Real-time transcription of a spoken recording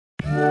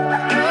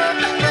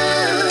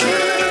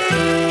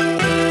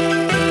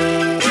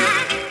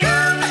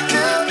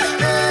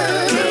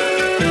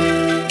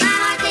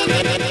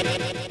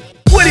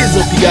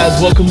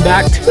guys, welcome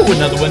back to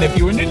another one. If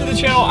you are new to the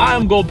channel,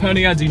 I'm Gold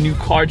Pony. I do new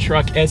car,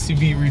 truck,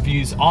 SUV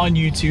reviews on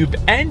YouTube,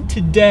 and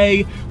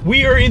today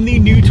we are in the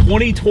new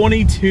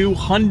 2022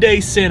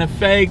 Hyundai Santa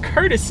Fe,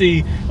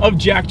 courtesy of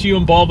Jack G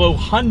and Volvo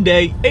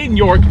Hyundai in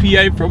York,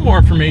 PA. For more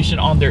information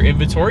on their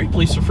inventory,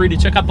 please feel free to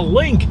check out the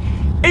link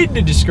in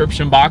the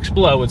description box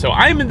below. And so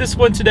I'm in this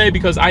one today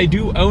because I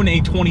do own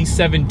a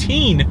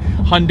 2017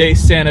 Hyundai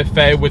Santa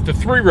Fe with the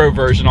 3-row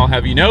version, I'll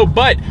have you know,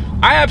 but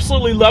I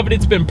absolutely love it.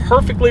 It's been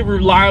perfectly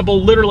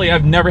reliable. Literally,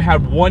 I've never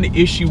had one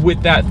issue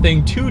with that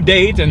thing to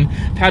date, and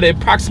had it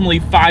approximately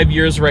 5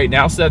 years right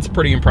now, so that's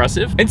pretty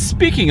impressive. And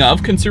speaking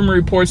of, Consumer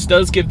Reports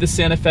does give the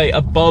Santa Fe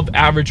above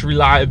average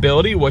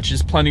reliability, which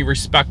is plenty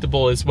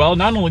respectable as well.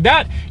 Not only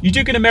that, you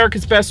do get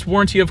America's Best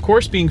warranty, of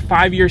course, being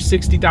 5 years,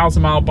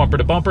 60,000 mile bumper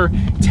to bumper,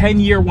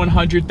 10-year,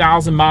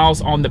 100,000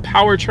 miles on the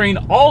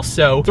powertrain.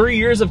 Also, 3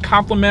 years of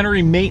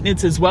complimentary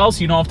maintenance as well, so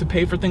you don't have to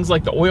pay for things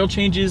like the oil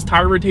changes,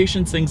 tire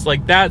rotations, things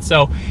like that.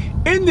 So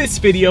in this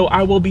video,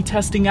 I will be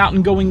testing out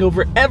and going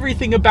over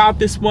everything about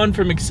this one,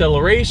 from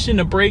acceleration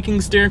to braking,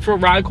 steering feel,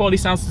 ride quality,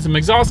 sound system,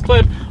 exhaust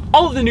clip,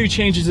 all of the new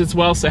changes as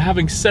well. So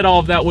having said all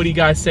of that, what do you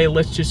guys say?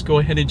 Let's just go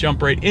ahead and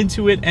jump right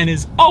into it. And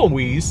as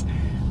always,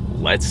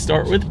 let's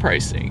start with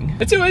pricing.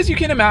 And so as you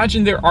can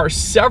imagine, there are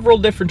several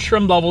different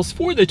trim levels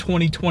for the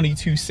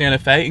 2022 Santa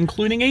Fe,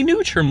 including a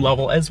new trim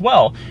level as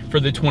well for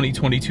the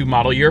 2022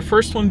 model year.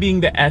 First one being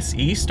the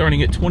SE,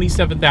 starting at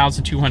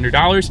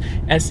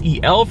 $27,200,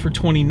 SEL for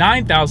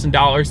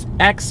 $29,000,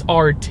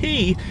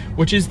 XRT,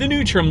 which is the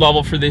new trim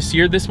level for this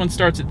year. This one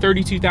starts at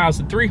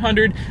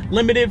 $32,300,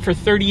 limited for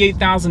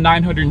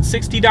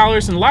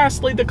 $38,960, and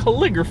lastly, the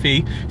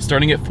Calligraphy,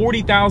 starting at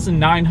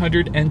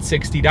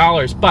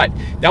 $40,960. But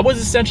that was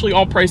essentially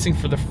all pricing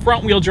for the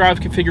front wheel drive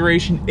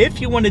configuration.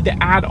 If you wanted to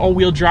add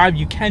all-wheel drive,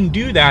 you can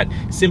do that.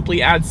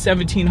 Simply add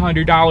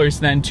 $1,700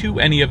 then to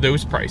any of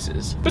those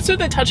prices. But so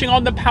then, touching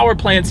on the power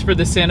plants for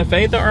the Santa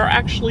Fe, there are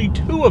actually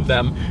two of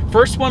them.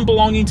 First one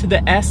belonging to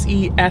the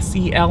SE,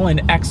 SEL, and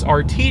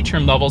XRT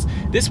trim levels.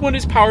 This one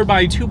is powered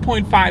by a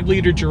 2.5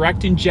 liter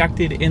direct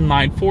injected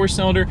inline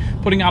 4-cylinder,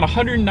 putting out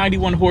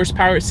 191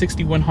 horsepower at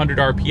 6,100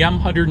 RPM,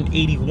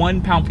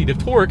 181 pound-feet of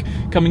torque,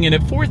 coming in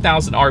at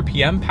 4,000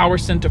 RPM, power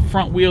sent to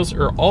front wheels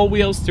or all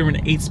wheels through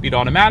an 8-speed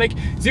automatic.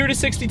 0 to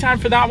 60 time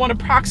for that one,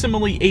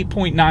 approximately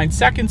 8.9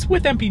 seconds,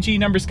 with MPG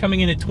numbers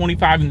coming in at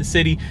 25 in the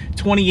city,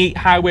 28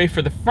 highway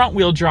for the front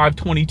wheel drive,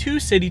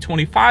 22 city,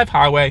 25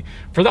 highway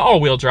for the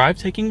all-wheel drive,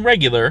 taking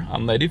regular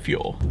unleaded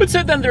fuel. But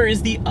so then there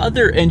is the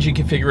other engine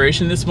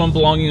configuration, this one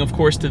belonging of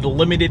course to the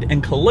Limited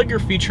and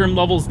Calligraphy trim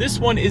levels. This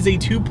one is a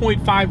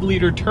 2.5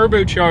 liter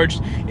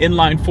turbocharged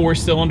inline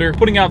 4-cylinder,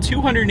 putting out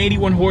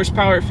 281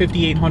 horsepower at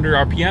 5,800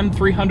 RPM,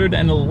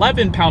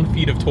 311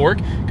 pound-feet of torque,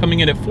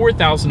 coming in at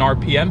 4,000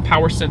 RPM,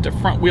 power sent to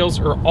front wheels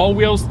or all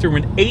wheels through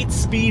an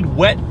 8-speed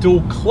wet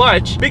dual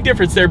clutch. Big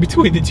difference there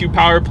between the two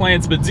power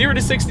plants, but 0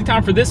 to 60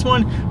 time for this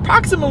one,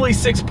 approximately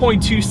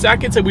 6.2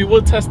 seconds, and we will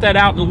test that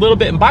out in a little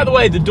bit. And by the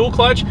way, the dual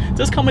clutch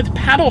does come with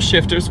paddle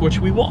shifters, which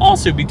we will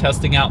also be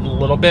testing out in a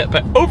little bit.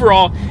 But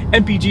overall,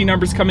 MPG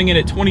numbers coming in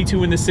at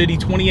 22 in the city,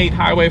 28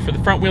 highway for the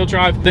front wheel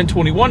drive, then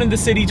 21 in the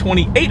city,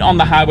 28 on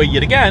the highway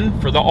yet again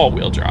for the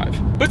all-wheel drive.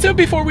 But so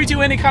before we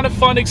do any kind of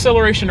fun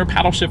acceleration or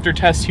paddle shifter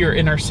test here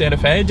in our Santa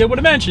Fe, I did want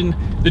to mention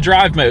the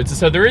drive modes.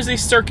 So there is a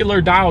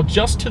circular dial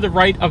just to the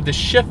right of the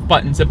shift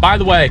buttons. And by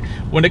the way,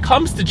 when it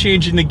comes to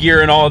changing the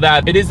gear and all of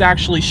that, it is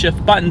actually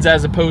shift buttons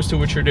as opposed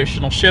to a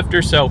traditional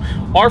shifter. So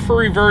R for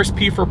reverse,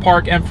 P for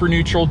park, M for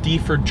neutral, D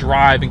for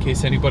drive, in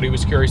case anybody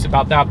was curious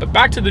about that. But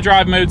back to the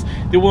drive modes,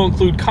 they will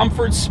include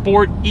comfort,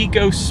 sport,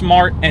 eco,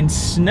 smart, and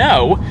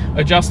snow,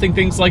 adjusting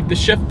things like the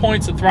shift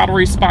points, the throttle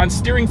response,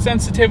 steering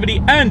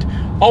sensitivity, and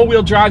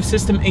all-wheel drive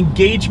system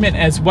engagement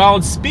as well.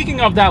 And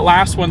speaking of that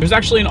last one, there's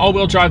actually an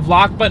all-wheel drive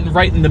lock button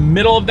right in the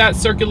middle of that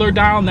circular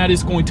dial, and that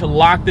is going to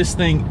lock this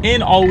thing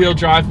in all-wheel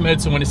drive mode.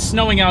 So when it's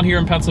snowing out here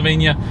in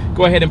Pennsylvania,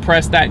 go ahead and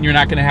press that and you're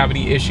not going to have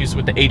any issues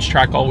with the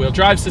H-Track all-wheel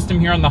drive system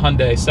here on the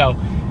Hyundai. So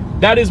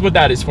that is what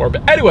that is for.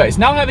 But anyways,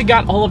 now having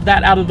got all of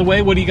that out of the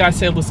way, what do you guys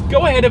say? Let's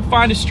go ahead and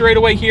find a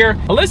straightaway here.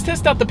 Let's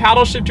test out the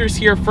paddle shifters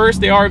here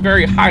first. They are a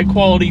very high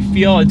quality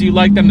feel. I do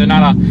like them. They're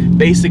not a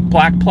basic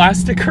black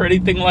plastic or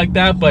anything like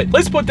that, but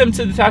let's put them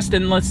to the test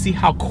and let's see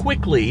how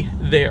quickly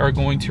they are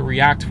going to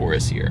react for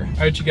us here.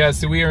 All right, you guys,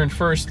 so we are in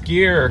first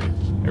gear.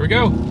 Here we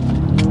go.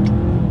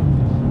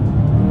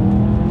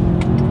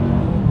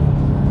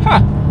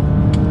 Huh.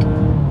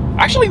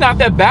 Actually not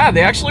that bad.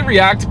 They actually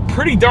react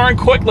pretty darn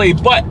quickly,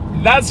 but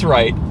that's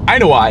right, I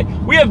know why.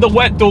 We have the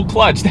wet dual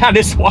clutch. That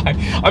is why.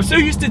 I'm so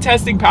used to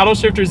testing paddle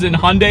shifters in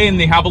Hyundai, and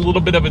they have a little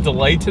bit of a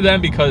delay to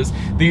them because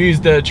they use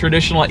the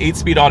traditional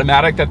 8-speed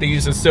automatic that they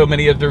use in so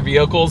many of their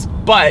vehicles.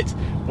 But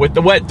with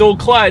the wet dual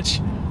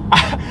clutch,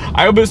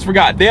 I almost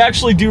forgot. They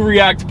actually do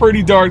react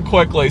pretty darn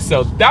quickly,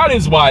 so that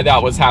is why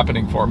that was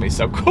happening for me.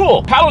 So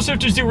cool. Paddle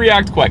shifters do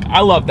react quick. I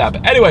love that.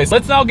 But anyways,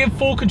 let's now give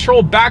full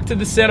control back to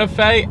the Santa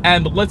Fe,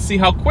 and let's see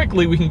how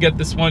quickly we can get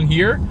this one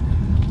here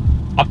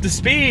up to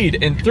speed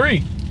in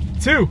 3,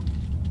 2,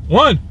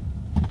 1.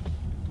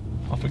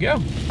 Off we go.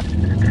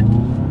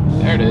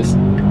 There it is.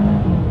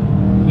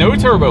 no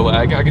turbo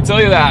lag, I can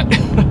tell you that.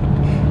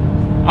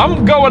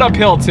 I'm going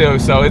uphill too,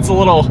 so it's a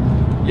little,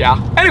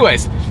 yeah.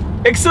 Anyways,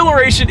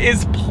 acceleration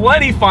is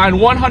plenty fine,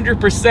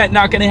 100%,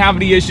 not gonna have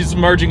any issues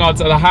merging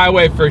onto the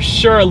highway for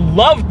sure.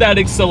 Love that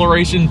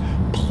acceleration.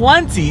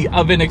 Plenty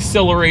of an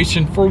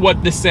acceleration for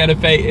what the Santa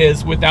Fe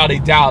is, without a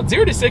doubt.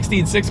 0 to 60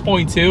 in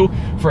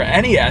 6.2 for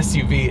any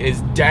SUV is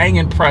dang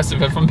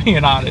impressive, if I'm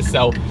being honest.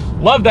 So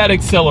love that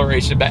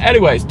acceleration. But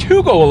anyways,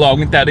 to go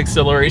along with that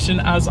acceleration,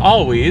 as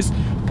always,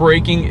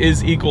 braking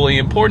is equally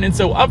important. And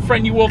so up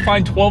front, you will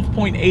find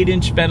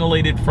 12.8-inch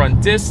ventilated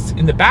front discs.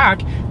 In the back,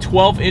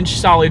 12-inch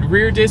solid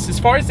rear discs. As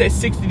far as that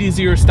 60 to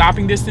 0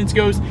 stopping distance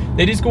goes,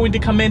 that is going to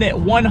come in at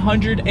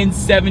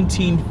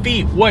 117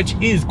 feet, which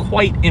is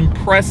quite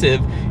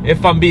impressive,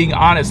 if I'm being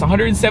honest.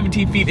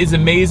 117 feet is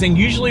amazing.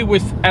 Usually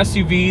with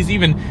SUVs,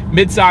 even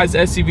mid-size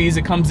SUVs,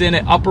 it comes in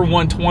at upper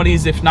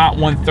 120s, if not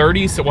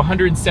 130. So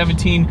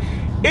 117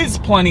 is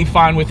plenty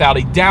fine, without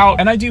a doubt.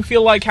 And I do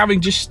feel like,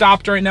 having just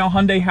stopped right now,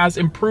 Hyundai has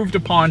improved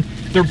upon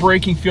their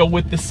braking feel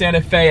with the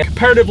Santa Fe,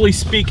 comparatively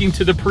speaking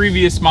to the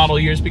previous model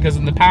years, because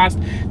in the past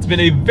it's been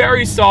a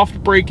very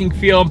soft braking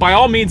feel. By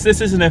all means, this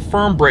isn't a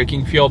firm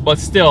braking feel, but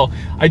still,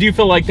 I do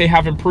feel like they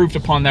have improved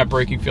upon that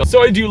braking feel.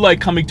 So I do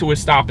like coming to a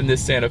stop in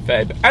this Santa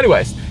Fe. But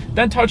anyways,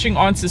 then touching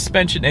on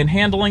suspension and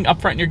handling, up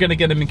front you're going to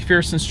get a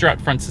McPherson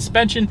strut front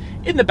suspension.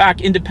 In the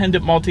back,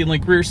 independent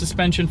multi-link rear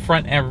suspension,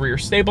 front and rear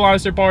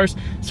stabilizer bars.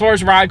 As far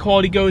as ride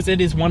quality goes, it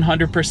is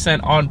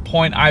 100% on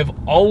point. I've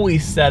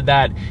always said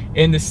that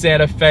in the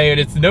Santa Fe, and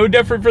it's no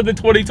different for the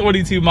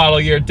 2022 model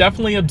year.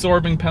 Definitely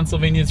absorbing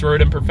Pennsylvania's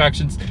road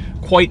imperfections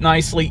quite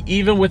nicely,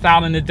 even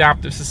without an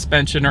adaptive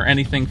suspension or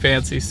anything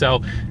fancy.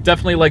 So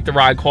definitely like the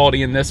ride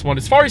quality in this one.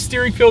 As far as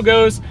steering feel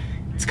goes,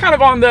 it's kind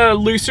of on the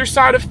looser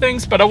side of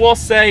things, but I will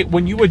say,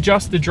 when you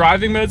adjust the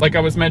driving modes, like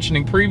I was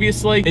mentioning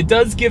previously, it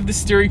does give the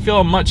steering feel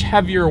a much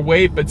heavier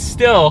weight. But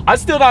still, I'm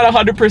still not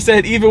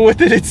 100% even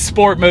with it in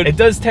sport mode. It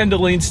does tend to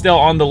lean still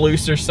on the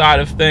looser side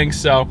of things,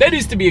 so that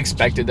is to be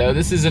expected though.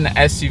 This is an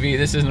SUV,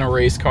 this isn't a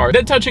race car.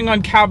 Then touching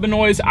on cabin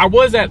noise, I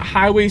was at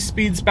highway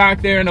speeds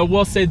back there, and I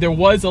will say there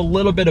was a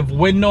little bit of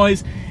wind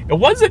noise. It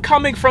wasn't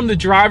coming from the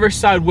driver's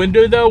side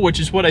window though, which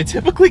is what I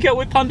typically get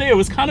with Hyundai. It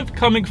was kind of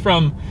coming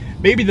from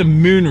maybe the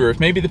moonroof,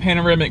 maybe the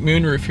panoramic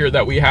moonroof here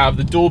that we have,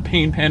 the dual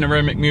pane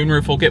panoramic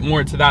moonroof. We'll get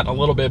more into that in a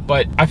little bit,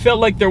 but I felt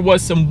like there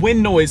was some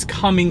wind noise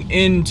coming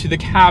into the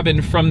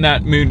cabin from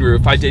that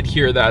moonroof. I did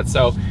hear that,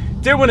 so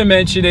did want to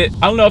mention it.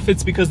 I don't know if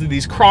it's because of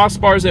these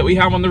crossbars that we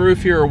have on the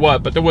roof here or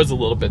what, but there was a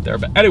little bit there.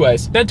 But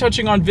anyways, then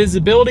touching on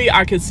visibility,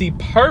 I could see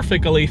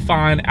perfectly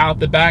fine out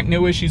the back.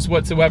 No issues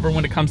whatsoever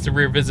when it comes to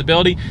rear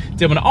visibility.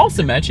 Did want to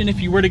also mention, if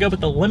you were to go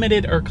with the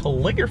limited or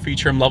calligraphy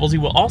trim levels,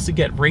 you will also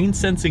get rain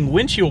sensing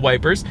windshield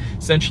wipers.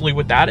 Essentially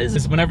what that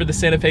is whenever the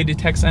Santa Fe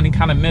detects any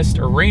kind of mist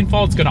or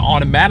rainfall, it's going to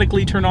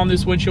automatically turn on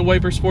those windshield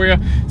wipers for you.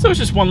 So it's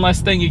just one less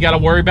thing you got to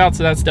worry about.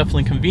 So that's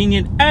definitely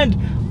convenient. And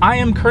I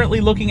am currently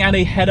looking at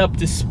a head-up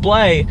display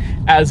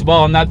as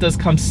well, and that does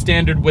come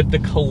standard with the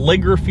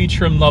calligraphy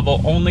trim level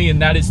only, and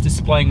that is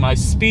displaying my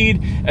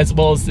speed as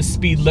well as the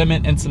speed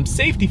limit and some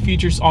safety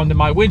features onto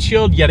my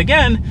windshield, yet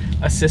again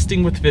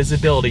assisting with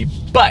visibility.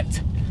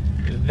 But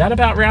that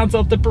about rounds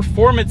up the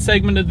performance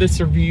segment of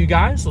this review,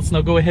 guys. Let's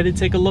now go ahead and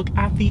take a look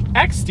at the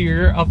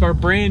exterior of our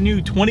brand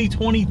new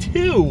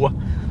 2022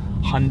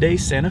 Hyundai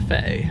Santa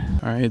Fe.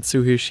 All right,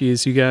 so here she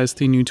is, you guys,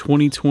 the new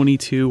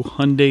 2022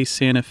 Hyundai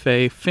Santa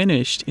Fe,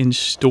 finished in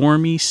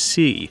Stormy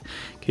Sea.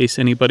 In case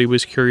anybody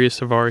was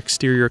curious of our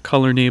exterior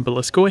color name, but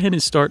let's go ahead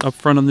and start up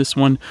front on this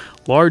one.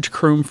 Large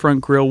chrome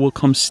front grille will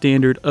come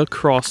standard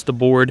across the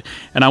board,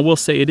 and I will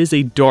say it is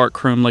a dark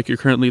chrome like you're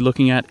currently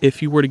looking at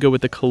if you were to go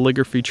with the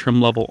calligraphy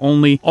trim level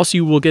only. Also,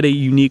 you will get a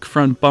unique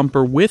front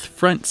bumper with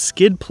front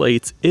skid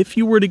plates if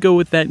you were to go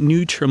with that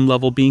new trim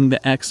level being the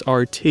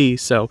XRT.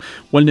 So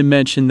wanted to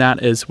mention that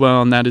as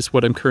well, and that is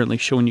what I'm currently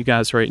showing you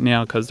guys right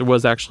now, because there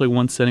was actually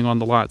one sitting on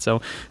the lot, so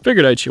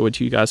figured I'd show it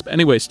to you guys. But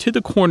anyways, to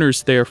the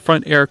corners there,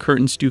 front air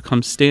curtains do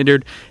come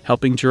standard,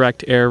 helping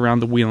direct air around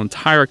the wheel and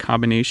tire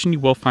combination. You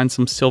will find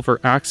some silver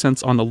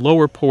accents on the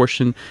lower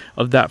portion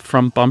of that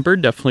front bumper,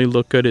 definitely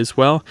look good as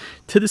well.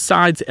 To the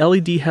sides,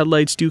 LED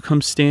headlights do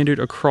come standard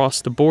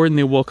across the board, and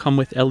they will come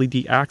with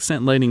LED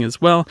accent lighting as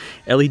well,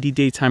 LED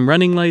daytime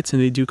running lights,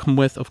 and they do come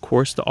with, of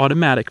course, the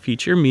automatic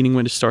feature, meaning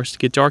when it starts to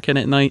get dark at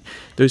night,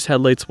 those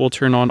headlights will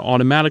turn on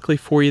automatically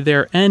for you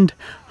there. And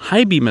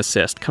high beam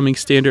assist coming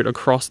standard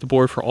across the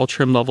board for all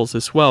trim levels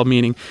as well,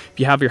 meaning if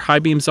you have your high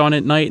beams on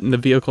at night and the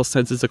vehicle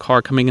senses a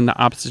car coming in the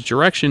opposite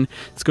direction,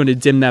 it's going to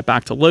dim that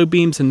back to low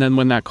beams, and then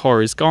when that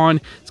car is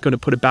gone, it's going to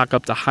put it back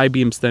up to high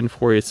beams then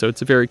for you. So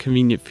it's a very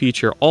convenient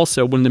feature.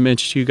 Also, wanted to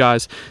mention to you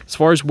guys, as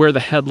far as where the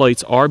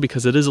headlights are,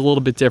 because it is a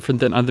little bit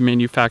different than other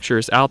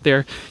manufacturers out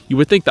there, you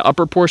would think the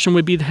upper portion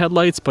would be the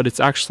headlights, but it's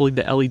actually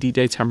the LED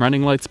daytime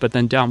running lights, but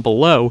then down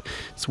below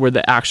is where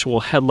the actual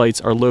headlights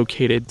are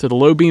located. So the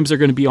low beams are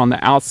going to be on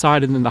the outside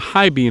outside, and then the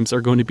high beams are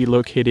going to be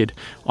located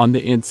on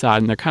the inside,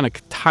 and they're kind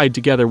of tied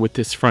together with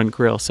this front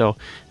grille. So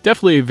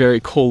definitely a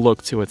very cool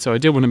look to it. So I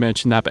did want to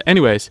mention that. But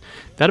anyways,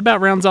 that about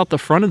rounds out the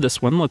front of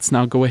this one. Let's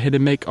now go ahead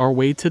and make our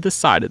way to the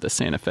side of the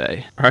Santa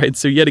Fe. All right,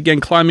 so yet again,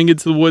 climbing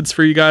into the woods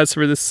for you guys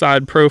for this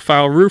side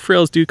profile. Roof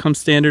rails do come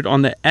standard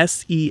on the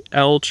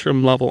SEL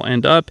trim level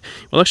and up.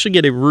 We'll actually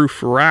get a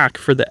roof rack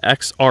for the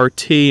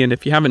XRT. And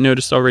if you haven't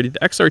noticed already, the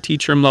XRT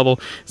trim level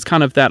is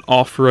kind of that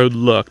off-road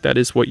look. That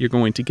is what you're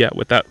going to get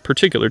with that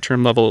particular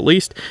trim level, at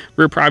least.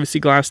 Rear privacy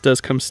glass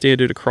does come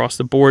standard across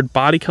the board.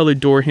 Body colored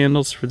door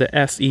handles for the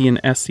SE and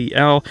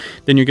SEL.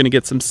 Then you're going to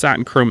get some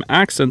satin chrome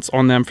accents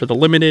on them for the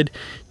Limited,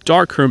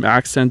 dark chrome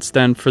accents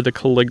then for the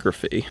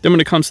Calligraphy. Then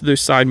when it comes to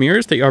those side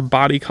mirrors, they are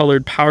body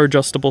colored power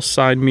adjustable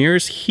side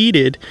mirrors,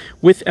 heated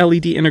with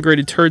LED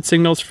integrated turret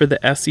signals for the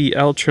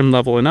SEL trim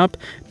level and up,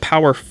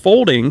 power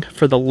folding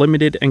for the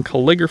Limited and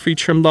Calligraphy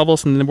trim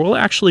levels, and then will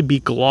actually be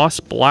gloss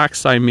black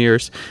side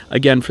mirrors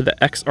again for the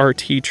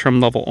XRT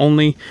trim level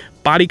only.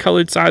 Body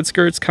colored side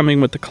skirts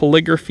coming with the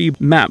Calligraphy,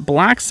 matte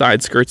black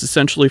side skirts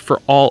essentially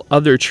for all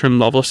other trim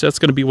levels. So that's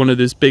going to be one of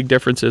those big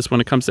differences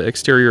when it comes to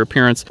exterior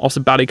appearance. Also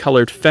body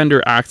colored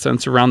fender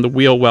accents around the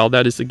wheel well.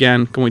 That is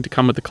again going to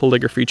come with the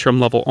Calligraphy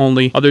trim level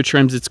only. Other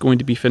trims, it's going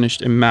to be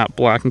finished in matte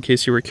black in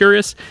case you were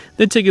curious.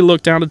 Then take a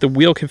look down at the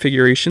wheel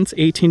configurations.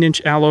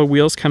 18-inch alloy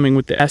wheels coming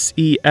with the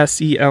SE,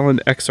 SEL,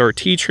 and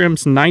XRT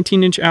trims.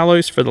 19-inch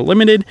alloys for the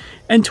Limited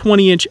and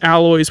 20-inch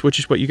alloys, which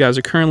is what you guys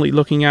are currently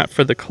looking at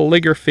for the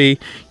Calligraphy.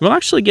 You'll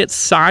actually get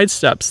side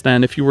steps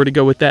then if you were to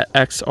go with that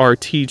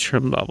XRT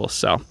trim level.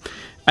 So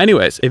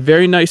anyways, a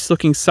very nice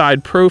looking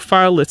side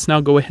profile. Let's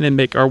now go ahead and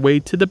make our way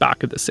to the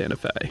back of the Santa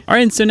Fe. All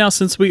right, and so now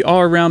since we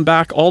are around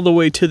back all the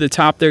way to the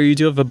top there, you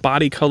do have a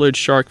body colored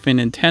shark fin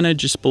antenna.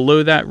 Just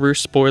below that, rear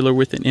spoiler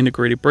with an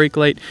integrated brake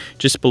light.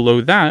 Just below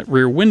that,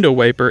 rear window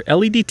wiper,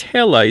 LED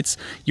taillights.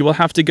 You will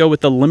have to go with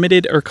the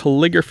Limited or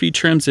Calligraphy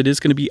trims. It is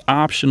going to be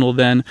optional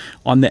then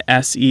on the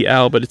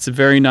SEL, but it's a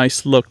very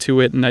nice look to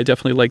it, and I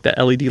definitely like that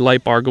LED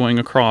light bar going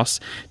across,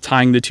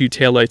 tying the two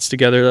taillights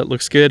together. That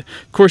looks good.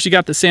 Of course, you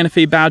got the Santa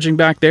Fe badging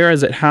back there,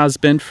 as it has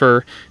been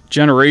for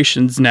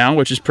generations now,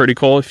 which is pretty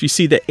cool. If you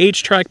see the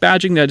H-Track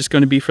badging, that is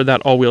going to be for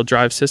that all-wheel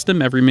drive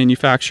system. Every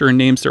manufacturer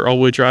names their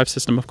all-wheel drive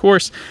system, of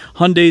course.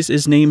 Hyundai's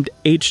is named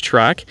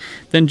H-Track.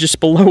 Then just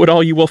below it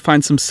all, you will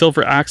find some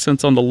silver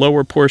accents on the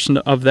lower portion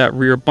of that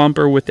rear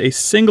bumper with a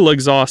single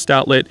exhaust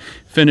outlet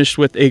finished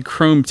with a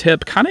chrome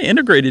tip kind of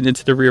integrated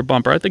into the rear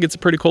bumper. I think it's a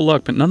pretty cool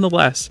look, but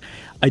nonetheless,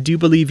 I do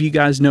believe you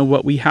guys know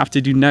what we have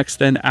to do next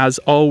then. As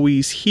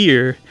always,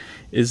 here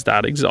is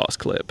that exhaust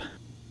clip.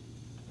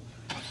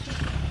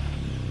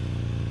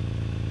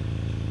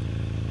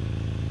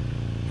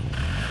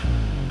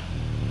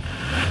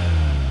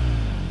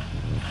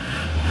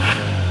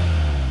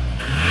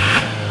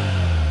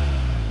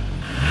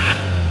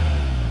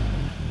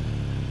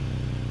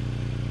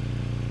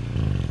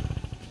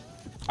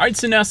 All right,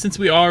 so now since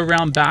we are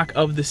around back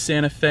of the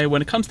Santa Fe,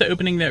 when it comes to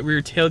opening that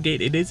rear tailgate,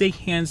 it is a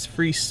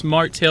hands-free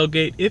smart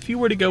tailgate if you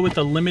were to go with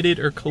a Limited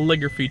or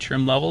Calligraphy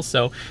trim level.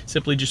 So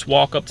simply just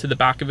walk up to the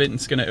back of it and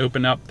it's going to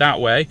open up that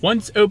way.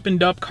 Once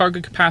opened up, cargo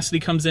capacity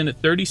comes in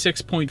at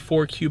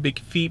 36.4 cubic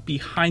feet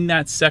behind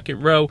that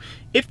second row.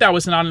 If that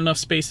was not enough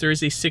space, there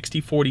is a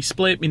 60-40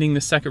 split, meaning the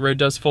second row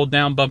does fold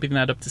down, bumping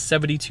that up to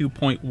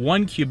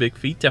 72.1 cubic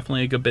feet.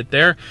 Definitely a good bit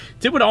there.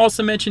 Did want to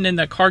also mention in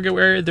that cargo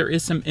area, there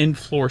is some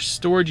in-floor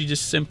storage. You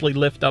just simply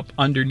lift up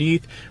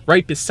underneath.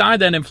 Right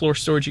beside that in-floor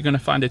storage, you're going to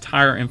find a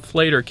tire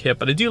inflator kit,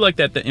 but I do like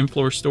that the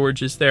in-floor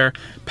storage is there.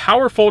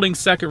 Power folding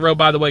second row,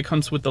 by the way,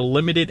 comes with the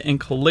Limited and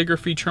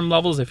Calligraphy trim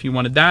levels if you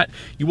wanted that.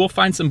 You will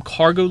find some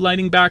cargo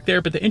lighting back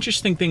there, but the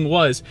interesting thing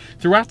was,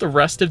 throughout the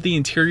rest of the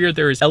interior,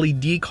 there is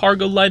LED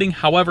cargo lighting.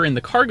 However, in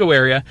the cargo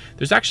area,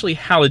 there's actually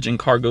halogen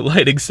cargo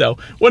lighting, so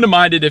wouldn't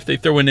mind it if they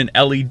throw in an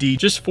LED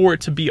just for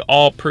it to be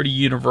all pretty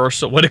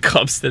universal when it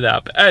comes to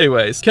that. But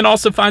anyways, can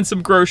also find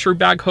some grocery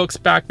bag hooks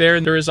back there,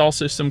 and there is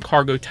also some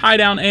cargo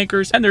tie-down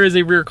anchors, and there is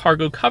a rear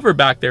cargo cover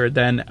back there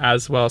then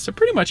as well. So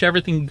pretty much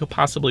everything you could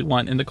possibly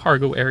want in the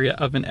cargo area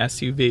of an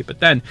SUV. But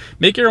then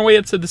making our way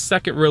up to the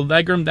second row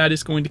legroom, that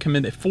is going to come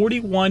in at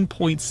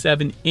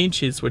 41.7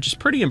 inches, which is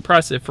pretty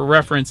impressive. For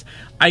reference,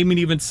 I'm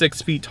even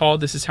 6 feet tall.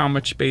 This is how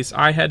much space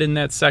I had in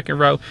that second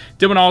row.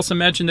 Did want to also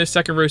mention those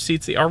second row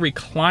seats, they are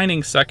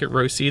reclining second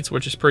row seats,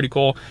 which is pretty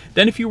cool.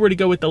 Then if you were to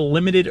go with the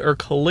Limited or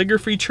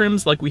Calligraphy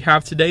trims like we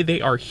have today,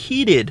 they are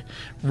heated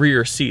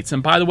rear seats.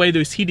 And by the way,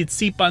 those heated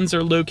seat buttons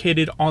are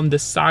located on the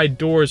side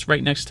doors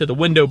right next to the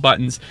window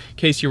buttons. In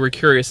case you were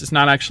curious, it's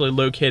not actually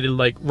located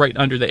like right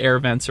under the air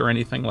vents or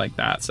anything like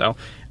that. So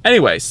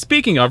Anyway,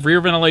 speaking of,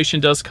 rear ventilation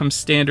does come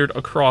standard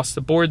across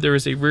the board. There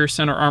is a rear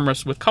center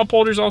armrest with cup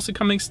holders also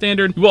coming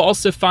standard. You will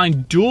also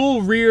find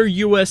dual rear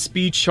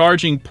USB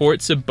charging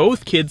ports, so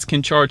both kids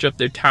can charge up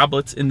their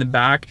tablets in the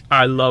back.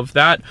 I love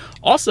that.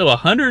 Also,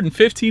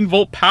 115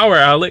 volt power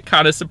outlet.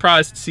 Kind of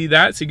surprised to see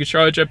that. So you can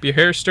charge up your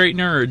hair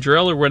straightener or a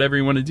drill or whatever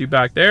you want to do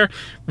back there.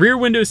 Rear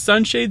window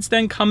sunshades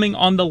then coming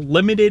on the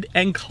limited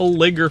and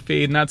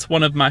calligraphy, and that's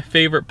one of my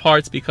favorite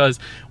parts, because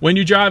when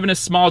you're driving a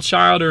small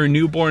child or a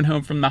newborn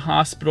home from the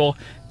hospital,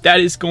 that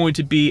is going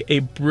to be a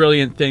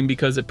brilliant thing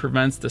because it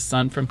prevents the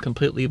sun from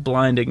completely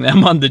blinding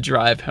them on the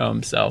drive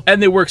home. So,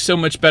 and they work so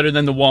much better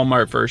than the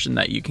Walmart version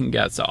that you can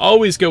get. So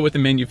always go with the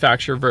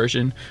manufacturer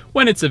version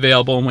when it's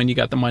available and when you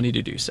got the money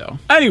to do so.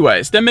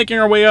 Anyways, then making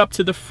our way up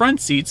to the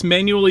front seats,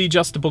 manually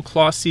adjustable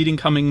cloth seating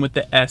coming with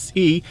the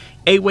SE,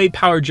 8-way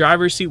power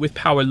driver's seat with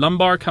power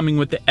lumbar coming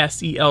with the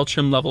SEL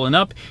trim level and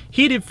up,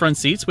 heated front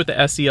seats with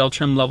the SEL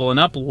trim level and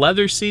up,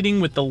 leather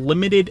seating with the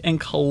limited and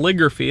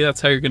calligraphy,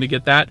 that's how you're going to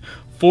get that.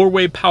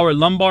 4-way power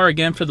lumbar,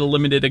 again for the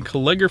limited and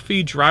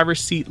calligraphy. Driver's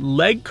seat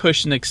leg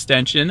cushion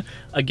extension,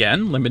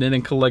 again limited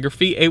and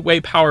calligraphy. 8-way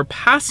power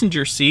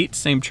passenger seat,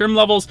 same trim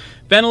levels.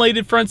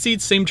 Ventilated front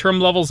seats, same trim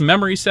levels.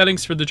 Memory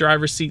settings for the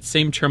driver's seat,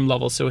 same trim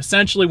levels. So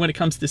essentially, when it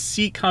comes to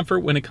seat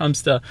comfort, when it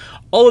comes to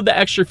all of the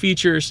extra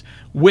features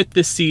with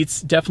the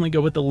seats, definitely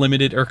go with the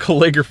limited or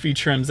calligraphy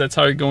trims. That's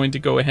how you're going to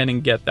go ahead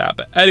and get that.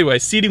 But anyway,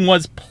 seating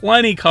was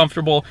plenty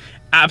comfortable.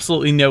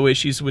 Absolutely no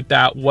issues with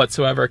that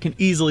whatsoever. I can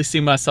easily see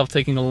myself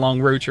taking a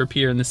long road trip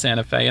here in the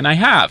Santa Fe, and I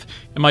have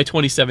in my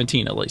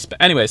 2017 at least. But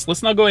anyways,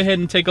 let's now go ahead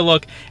and take a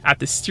look at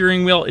the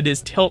steering wheel. It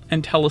is tilt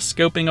and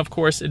telescoping, of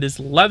course. It is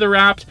leather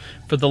wrapped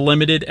for the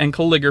limited and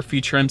calligraphy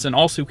trims, and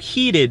also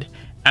heated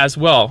as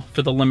well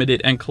for the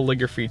limited and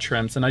calligraphy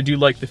trims. And I do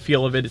like the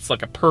feel of it. It's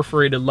like a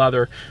perforated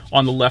leather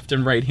on the left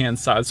and right hand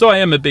side, so I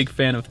am a big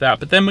fan of that.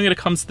 But then when it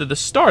comes to the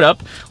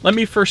startup, let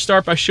me first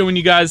start by showing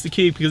you guys the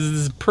key, because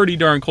this is pretty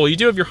darn cool. You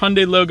do have your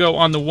Hyundai logo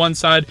on the one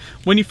side.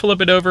 When you flip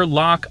it over,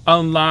 lock,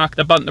 unlock,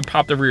 the button to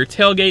pop the rear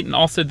tailgate, and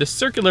also the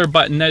circular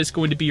button that is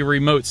going to be a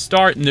remote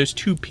start, and those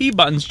 2 P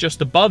buttons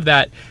just above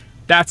that,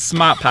 that's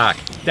Smart Pack.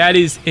 That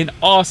is an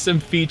awesome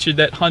feature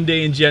that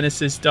Hyundai and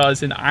Genesis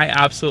does, and I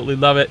absolutely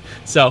love it.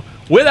 So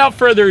without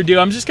further ado,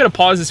 I'm just gonna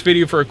pause this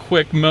video for a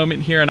quick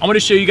moment here, and I'm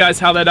gonna show you guys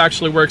how that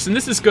actually works. And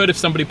this is good if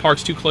somebody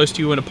parks too close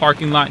to you in a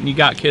parking lot and you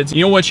got kids.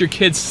 You don't want your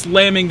kids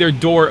slamming their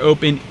door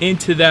open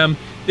into them.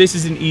 This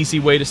is an easy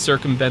way to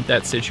circumvent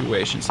that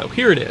situation. So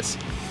here it is.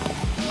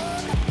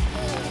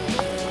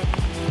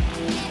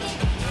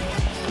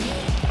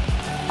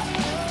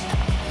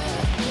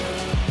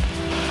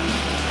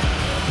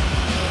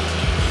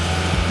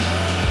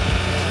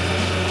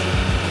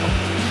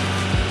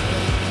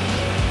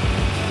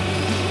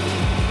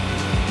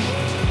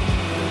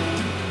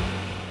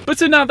 But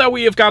so now that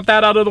we have got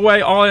that out of the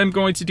way, all I'm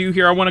going to do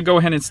here, I want to go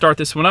ahead and start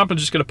this one up. I'm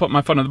just going to put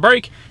my foot on the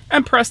brake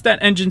and press that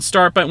engine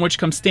start button, which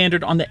comes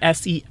standard on the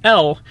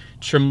SEL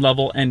trim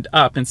level and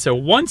up. And so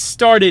once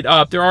started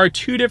up, there are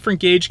 2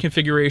 different gauge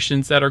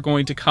configurations that are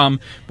going to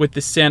come with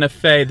the Santa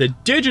Fe. The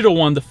digital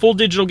one, the full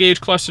digital gauge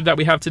cluster that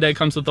we have today,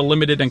 comes with the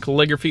limited and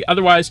calligraphy.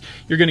 Otherwise,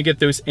 you're going to get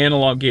those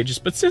analog gauges.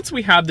 But since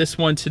we have this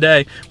one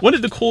today, one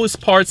of the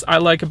coolest parts I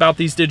like about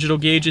these digital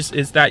gauges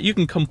is that you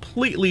can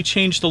completely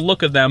change the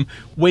look of them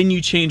when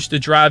you change the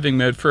driving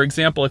mode. For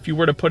example, if you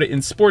were to put it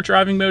in sport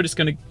driving mode, it's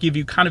going to give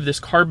you kind of this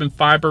carbon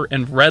fiber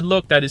and red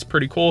look. That is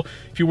pretty cool.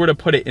 If you were to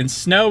put it in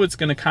snow, it's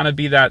going to kind of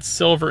be that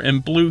silver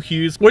and blue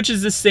hues, which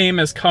is the same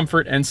as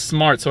comfort and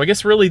smart. So I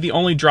guess really the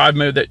only drive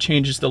mode that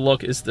changes the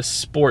look is the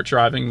sport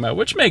driving mode,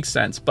 which makes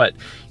sense. But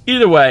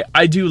either way,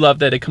 I do love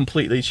that it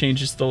completely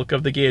changes the look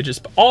of the gauges.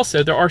 But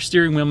also, there are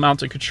steering wheel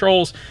mounted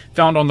controls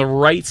found on the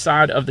right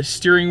side of the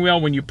steering wheel.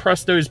 When you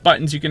press those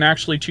buttons, you can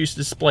actually choose to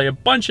display a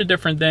bunch of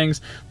different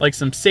things, like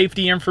some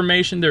safety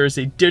information. There is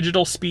a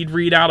digital speed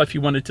readout if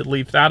you wanted to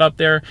leave that up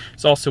there.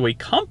 There's also a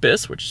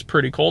compass, which is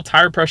pretty cool.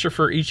 Tire pressure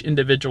for each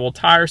individual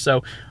tire.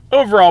 So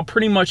overall,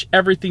 pretty much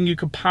everything you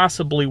could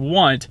possibly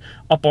want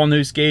up on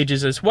those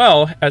gauges, as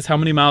well as how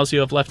many miles you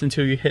have left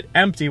until you hit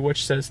empty,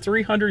 which says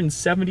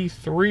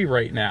 373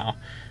 right now,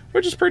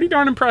 which is pretty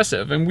darn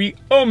impressive. And we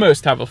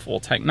almost have a full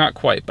tank, not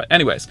quite. But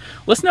anyways,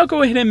 let's now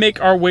go ahead and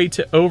make our way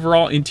to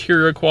overall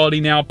interior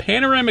quality now.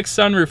 Panoramic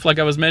sunroof, like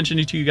I was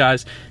mentioning to you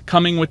guys,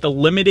 coming with the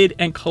limited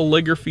and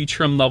calligraphy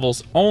trim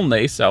levels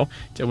only. So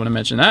did want to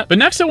mention that. But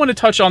next I want to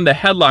touch on the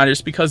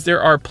headliners, because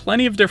there are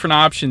plenty of different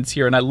options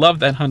here, and I love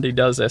that Hyundai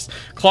does this.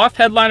 Cloth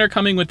headliner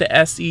coming with the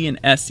SE and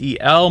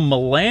SEL,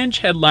 melange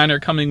headliner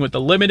coming with the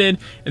limited,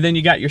 and then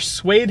you got your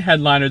suede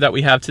headliner that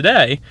we have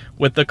today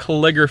with the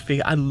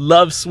calligraphy. I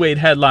love suede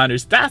headliners.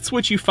 headliners. That's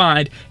what you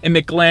find in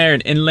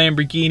McLaren and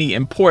Lamborghini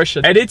and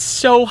Porsche. And it's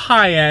so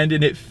high-end,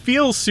 and it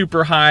feels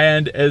super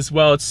high-end as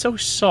well. It's so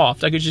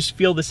soft. I could just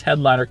feel this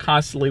headliner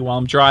constantly while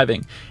I'm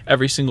driving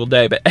every single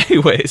day. But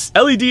anyways,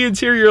 LED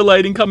interior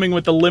lighting coming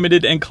with the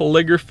limited and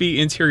calligraphy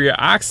interior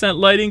accent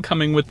lighting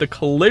coming with the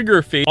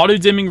calligraphy.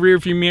 Auto-dimming rear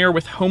view mirror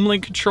with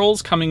HomeLink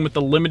controls coming with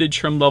the limited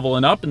trim level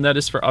and up, and that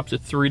is for up to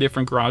 3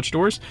 different garage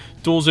doors.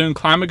 Dual zone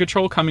climate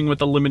control coming with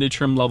the limited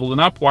trim level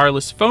and up.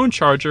 Wireless phone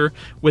charger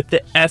with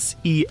the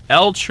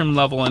SEL trim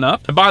level and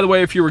up. And by the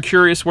way, if you were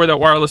curious where that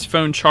wireless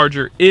phone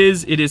charger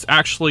is, it is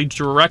actually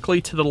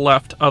directly to the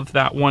left of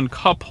that one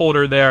cup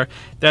holder there.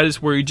 That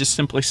is where you just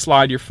simply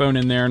slide your phone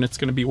in there and it's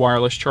going to be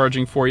wireless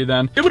charging for you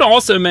then. It would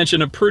also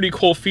mention a pretty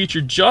cool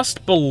feature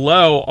just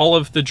below all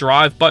of the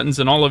drive buttons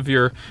and all of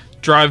your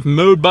drive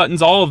mode buttons,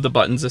 all of the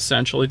buttons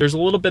essentially. There's a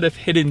little bit of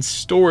hidden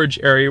storage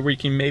area where you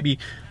can maybe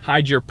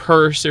hide your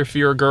purse if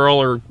you're a girl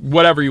or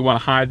whatever you want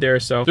to hide there.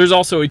 So there's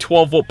also a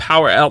 12-volt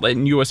power outlet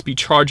and USB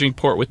charging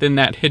port within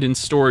that hidden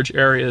storage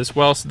area as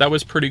well. So that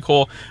was pretty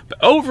cool. But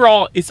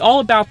overall, it's all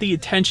about the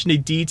attention to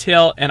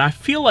detail, and I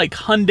feel like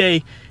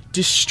Hyundai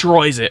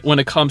destroys it when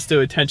it comes to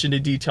attention to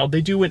detail.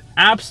 They do an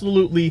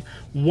absolutely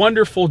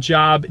wonderful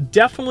job.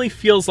 Definitely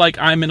feels like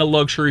I'm in a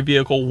luxury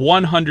vehicle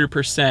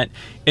 100%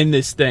 in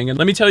this thing. And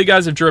let me tell you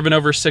guys, I've driven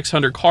over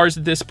 600 cars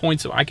at this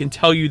point, so I can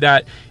tell you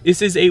that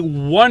this is a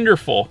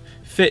wonderful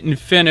fit and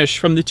finish,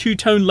 from the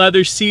two-tone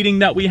leather seating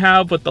that we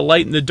have with the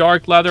light and the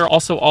dark leather,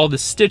 also all the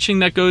stitching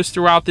that goes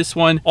throughout this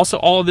one, also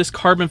all of this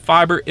carbon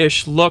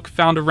fiber-ish look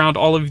found around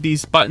all of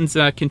these buttons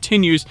that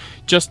continues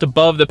just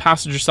above the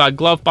passenger side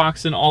glove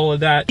box and all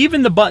of that.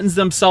 Even the buttons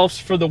themselves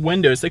for the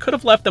windows, they could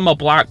have left them a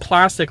black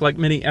plastic like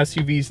many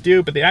SUVs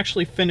do, but they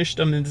actually finished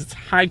them in this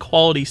high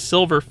quality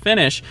silver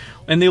finish,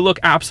 and they look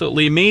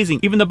absolutely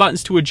amazing. Even the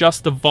buttons to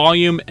adjust the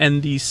volume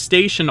and the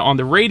station on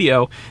the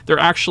radio, they're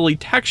actually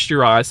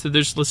texturized, so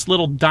there's this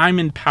little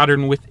diamond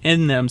pattern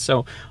within them.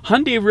 So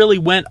Hyundai really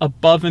went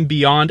above and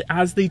beyond,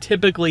 as they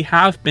typically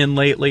have been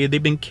lately.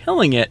 They've been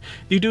killing it.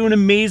 They do an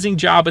amazing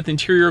job with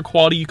interior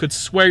quality. You could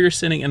swear you're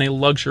sitting in a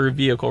luxury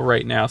vehicle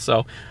right now.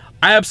 So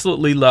I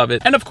absolutely love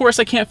it. And of course,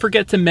 I can't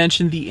forget to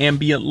mention the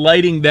ambient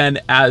lighting then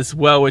as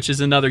well, which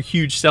is another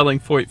huge selling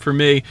point for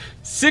me.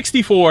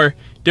 64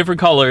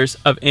 different colors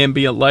of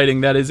ambient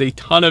lighting. That is a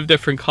ton of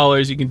different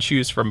colors. You can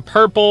choose from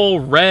purple,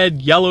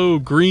 red, yellow,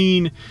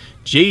 green,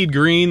 jade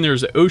green,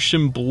 there's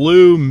ocean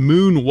blue,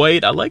 moon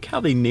white. I like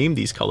how they name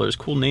these colors,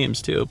 cool names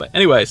too. But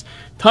anyways,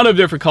 ton of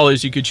different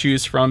colors you could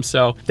choose from,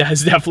 so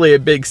that's definitely a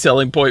big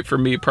selling point for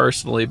me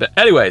personally. But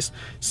anyways,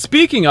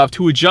 speaking of,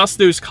 to adjust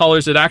those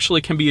colors, it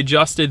actually can be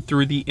adjusted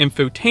through the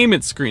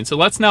infotainment screen. So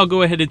let's now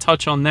go ahead and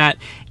touch on that.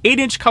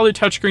 8-inch color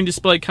touchscreen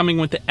display coming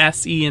with the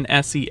SE and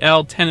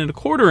SEL,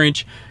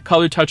 10.25-inch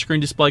color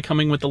touchscreen display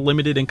coming with the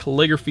limited and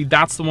calligraphy.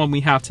 That's the one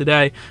we have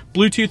today.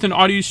 Bluetooth and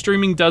audio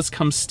streaming does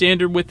come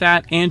standard with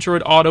that.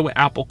 Android Auto,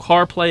 Apple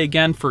CarPlay,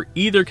 again for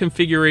either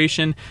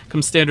configuration,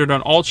 comes standard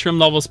on all trim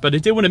levels. But I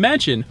did want to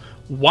mention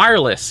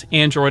wireless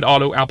Android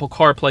Auto, Apple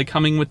CarPlay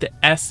coming with the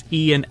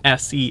SE and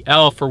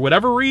SEL. For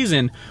whatever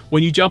reason,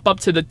 when you jump up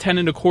to the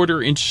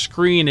 10.25-inch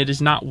screen, it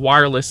is not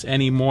wireless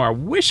anymore. I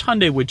wish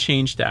Hyundai would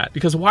change that,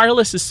 because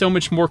wireless is so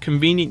much more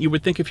convenient. You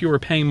would think if you were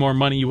paying more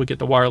money, you would get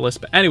the wireless.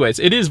 But anyways,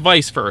 it is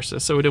vice versa,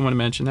 so we didn't want to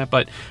mention that.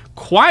 But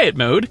quiet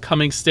mode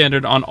coming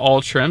standard on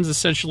all trims.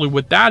 Essentially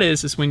what that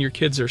is when your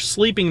kids are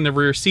sleeping in the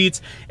rear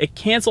seats, it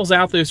cancels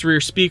out those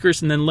rear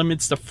speakers and then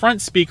limits the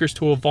front speakers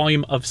to a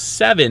volume of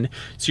 7,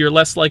 so you're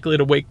less likely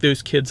to wake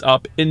those kids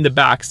up in the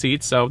back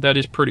seat. So that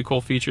is pretty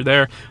cool feature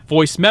there.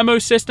 Voice memo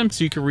system,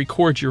 so you can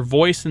record your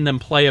voice and then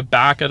play it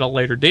back at a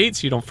later date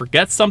so you don't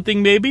forget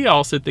something maybe. I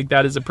also think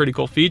that is a pretty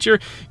cool feature.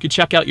 You can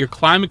check out your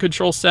climate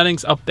control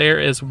settings up there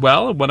as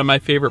well. One of my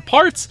favorite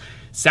parts,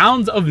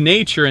 sounds of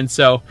nature. And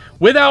so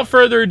without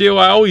further ado,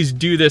 I always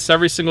do this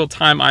every single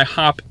time I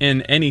hop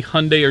in any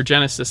Hyundai or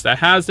Genesis that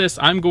has this.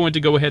 I'm going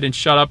to go ahead and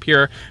shut up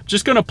here. I'm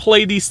just going to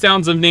play these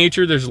sounds of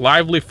nature. There's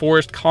lively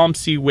forest, calm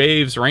sea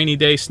waves, rainy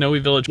day, snowy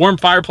village, warm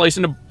fireplace,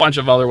 and a bunch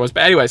of other ones.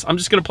 But anyways, I'm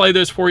just going to play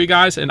those for you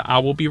guys, and I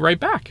will be right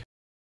back.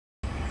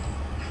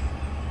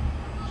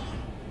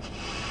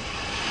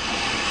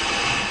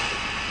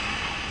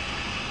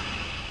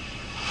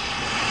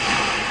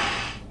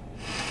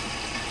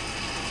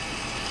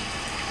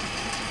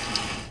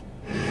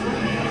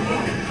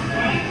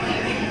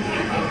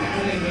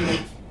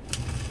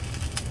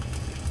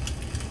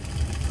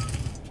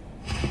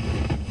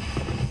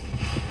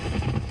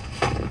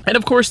 And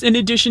of course, in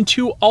addition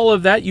to all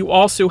of that, you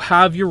also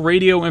have your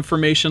radio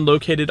information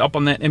located up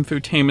on that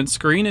infotainment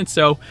screen. And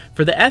so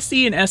for the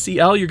SE and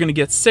SEL, you're going to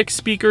get 6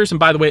 speakers, and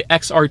by the way,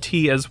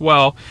 XRT as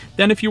well.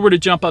 Then if you were to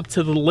jump up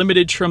to the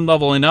limited trim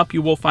level and up,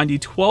 you will find a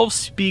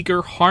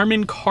 12-speaker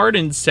Harman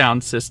Kardon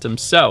sound system.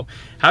 So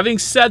having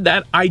said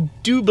that, I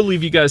do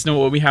believe you guys know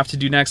what we have to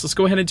do next. Let's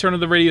go ahead and turn on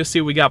the radio, see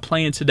what we got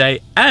playing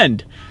today,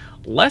 and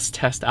let's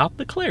test out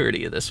the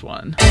clarity of this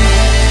one.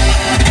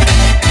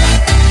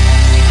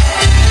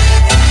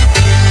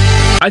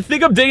 I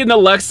think I'm digging the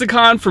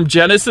lexicon from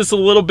Genesis a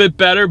little bit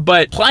better,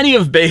 but plenty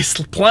of bass,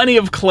 plenty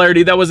of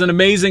clarity. That was an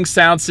amazing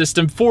sound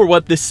system for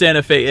what this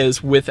Santa Fe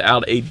is,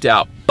 without a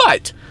doubt.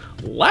 But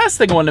last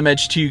thing I wanted to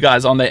mention to you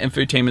guys on that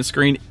infotainment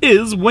screen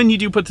is when you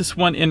do put this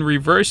one in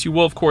reverse, you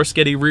will of course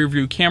get a rear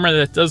view camera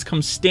that does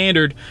come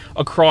standard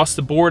across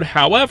the board.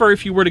 However,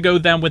 if you were to go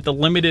then with the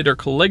limited or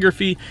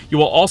calligraphy, you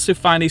will also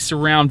find a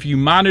surround view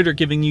monitor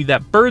giving you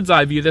that bird's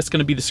eye view. That's going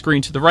to be the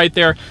screen to the right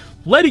there,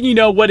 letting you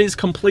know what is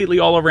completely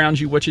all around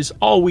you, which is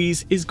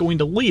always going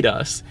to lead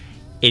us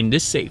into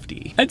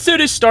safety. And so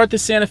to start, the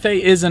Santa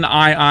Fe is an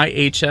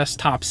IIHS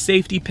top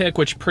safety pick,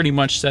 which pretty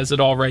much says it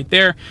all right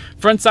there.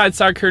 Front side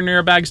curtain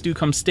airbags do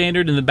come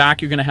standard. In the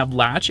back, you're going to have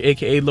latch,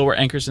 aka lower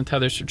anchors and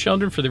tethers for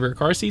children for the rear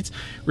car seats,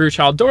 rear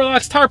child door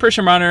locks, tire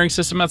pressure monitoring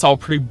system. That's all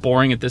pretty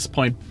boring at this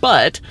point,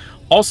 but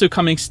also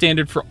coming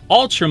standard for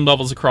all trim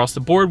levels across the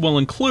board will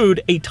include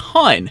a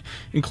ton,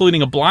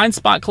 including a blind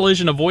spot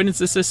collision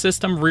avoidance assist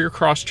system, rear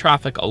cross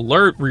traffic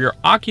alert, rear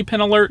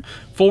occupant alert,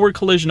 forward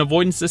collision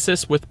avoidance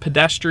assist with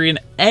pedestrian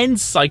and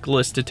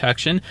cyclist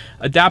detection,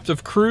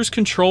 adaptive cruise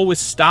control with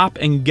stop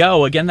and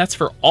go. Again, that's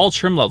for all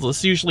trim levels.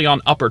 It's usually on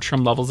upper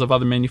trim levels of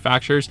other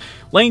manufacturers.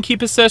 Lane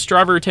keep assist,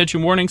 driver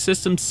attention warning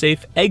system,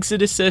 safe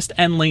exit assist,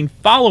 and lane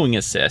following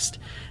assist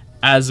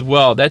as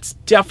well. That's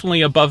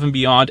definitely above and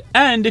beyond.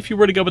 And if you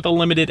were to go with the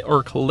limited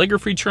or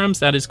calligraphy trims,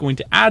 that is going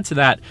to add to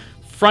that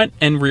front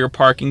and rear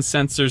parking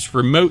sensors,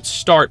 remote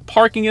start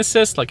parking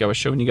assist, like I was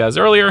showing you guys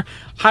earlier,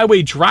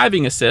 highway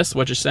driving assist,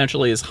 which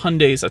essentially is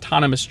Hyundai's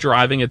autonomous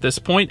driving at this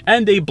point,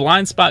 and a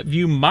blind spot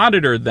view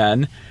monitor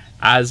then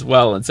as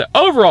well. And so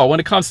overall, when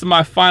it comes to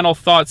my final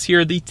thoughts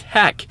here, the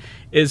tech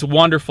is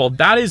wonderful.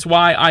 That is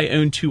why I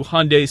own two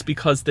Hyundais,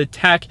 because the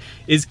tech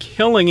is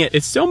killing it.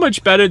 It's so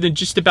much better than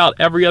just about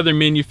every other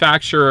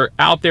manufacturer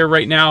out there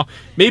right now,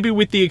 maybe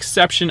with the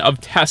exception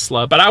of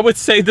Tesla. But I would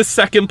say the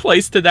second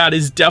place to that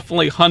is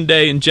definitely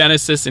Hyundai and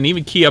Genesis and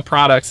even Kia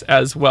products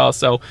as well.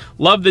 So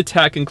love the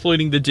tech,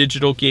 including the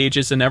digital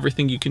gauges and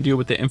everything you can do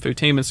with the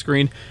infotainment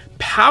screen.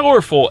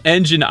 Powerful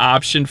engine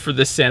option for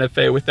the Santa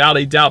Fe, without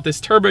a doubt. This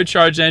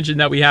turbocharged engine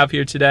that we have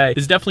here today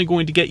is definitely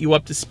going to get you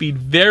up to speed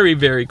very,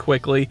 very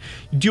quickly.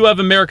 You do have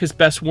America's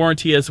best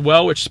warranty as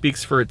well, which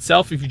speaks for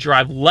itself. If you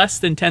drive less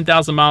than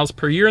 10,000 miles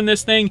per year in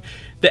this thing,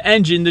 the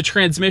engine, the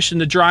transmission,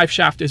 the drive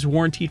shaft is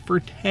warranted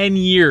for 10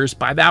 years.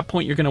 By that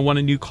point, you're going to want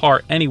a new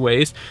car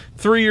anyways.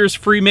 3 years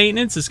free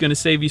maintenance is going to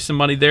save you some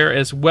money there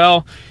as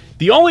well.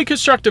 The only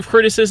constructive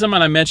criticism,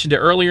 and I mentioned it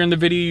earlier in the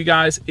video, you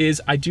guys,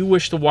 is I do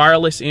wish the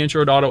wireless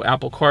Android Auto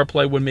Apple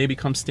CarPlay would maybe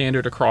come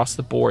standard across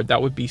the board.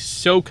 That would be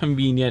so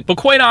convenient. But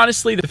quite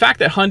honestly, the fact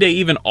that Hyundai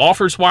even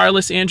offers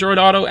wireless Android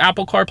Auto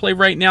Apple CarPlay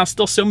right now,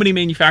 still so many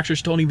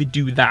manufacturers don't even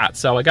do that.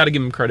 So I got to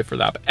give them credit for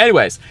that. But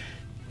anyways,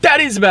 that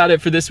is about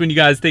it for this one, you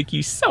guys. Thank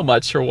you so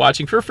much for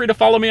watching. Feel free to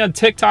follow me on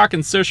TikTok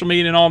and social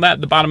media and all that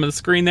at the bottom of the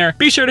screen there.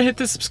 Be sure to hit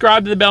the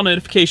subscribe to the bell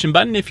notification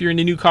button if you're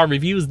into new car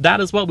reviews. That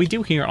is what we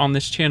do here on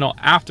this channel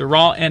after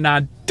all, and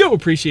I do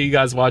appreciate you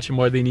guys watching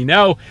more than you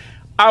know.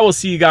 I will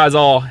see you guys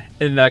all in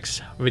the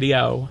next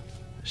video.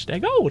 Stay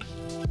gold.